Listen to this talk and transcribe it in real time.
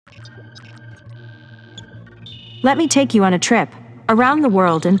Let me take you on a trip, around the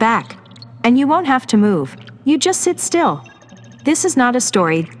world and back. And you won't have to move, you just sit still. This is not a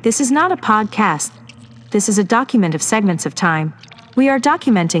story, this is not a podcast. This is a document of segments of time. We are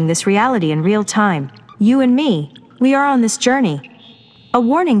documenting this reality in real time. You and me, we are on this journey. A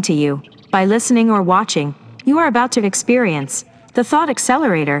warning to you, by listening or watching, you are about to experience the thought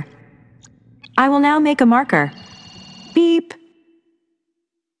accelerator. I will now make a marker. Beep.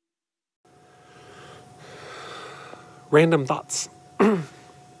 Random thoughts.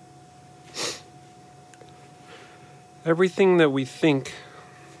 Everything that we think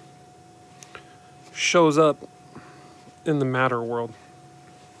shows up in the matter world.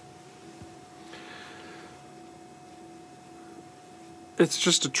 It's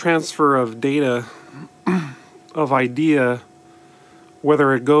just a transfer of data, of idea,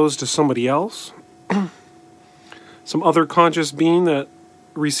 whether it goes to somebody else, some other conscious being that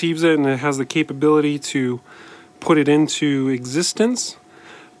receives it and it has the capability to put it into existence,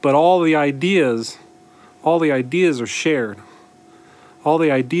 but all the ideas are shared. All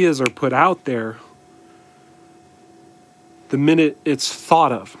the ideas are put out there the minute it's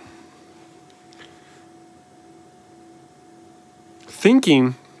thought of.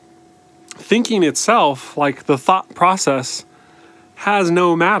 Thinking itself, like the thought process, has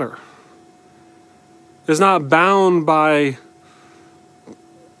no matter. It's not bound by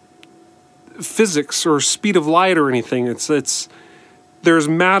physics or speed of light or anything. There's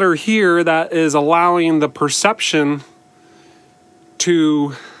matter here that is allowing the perception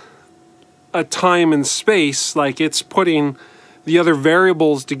to a time and space, like it's putting the other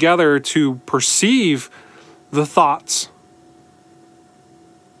variables together to perceive the thoughts.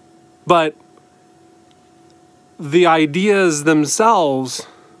 But the ideas themselves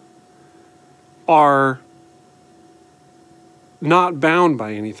are not bound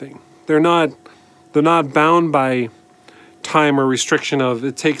by anything. They're not bound by time or restriction of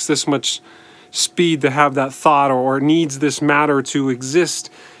it takes this much speed to have that thought or needs this matter to exist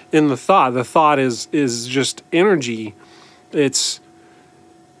in the thought. The thought is just energy. It's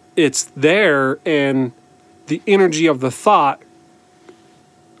there, and the energy of the thought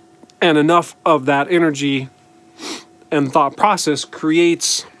and enough of that energy and thought process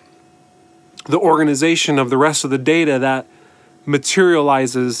creates the organization of the rest of the data that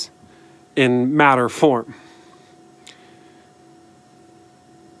materializes in matter form.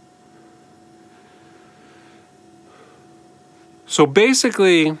 So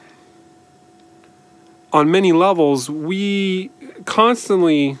basically, on many levels, we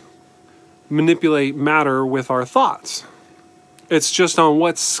constantly manipulate matter with our thoughts. It's just on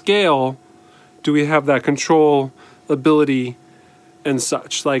what scale do we have that control ability and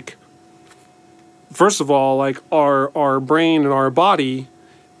such. Like, first of all, like our brain and our body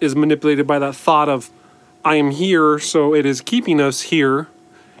is manipulated by that thought of, I am here, so it is keeping us here.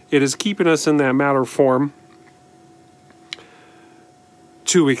 It is keeping us in that matter form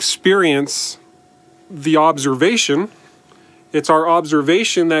to experience the observation. It's our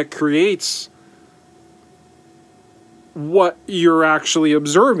observation that creates what you're actually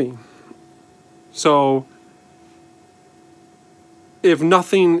observing. So if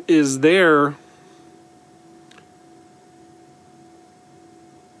nothing is there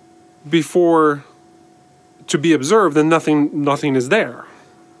before to be observed, then nothing is there,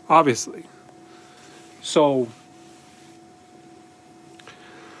 obviously. So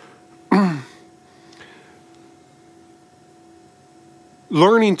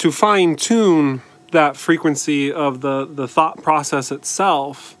learning to fine-tune that frequency of the thought process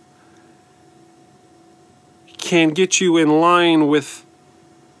itself can get you in line with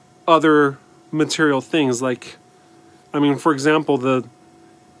other material things. Like, I mean, for example,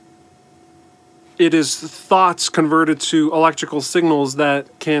 it is thoughts converted to electrical signals that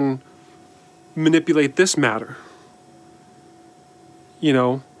can manipulate this matter. You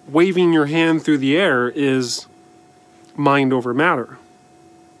know, waving your hand through the air is mind over matter.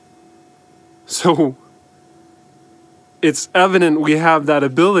 So it's evident we have that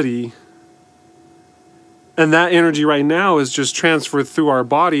ability, and that energy right now is just transferred through our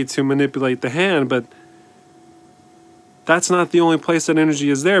body to manipulate the hand, but that's not the only place that energy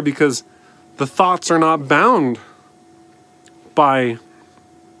is there, because the thoughts are not bound by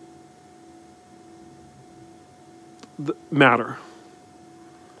the matter.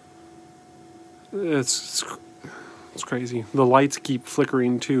 It's crazy. The lights keep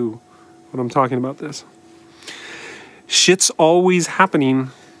flickering too when I'm talking about this. Shit's always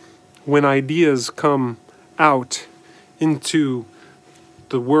happening when ideas come out into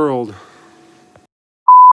the world.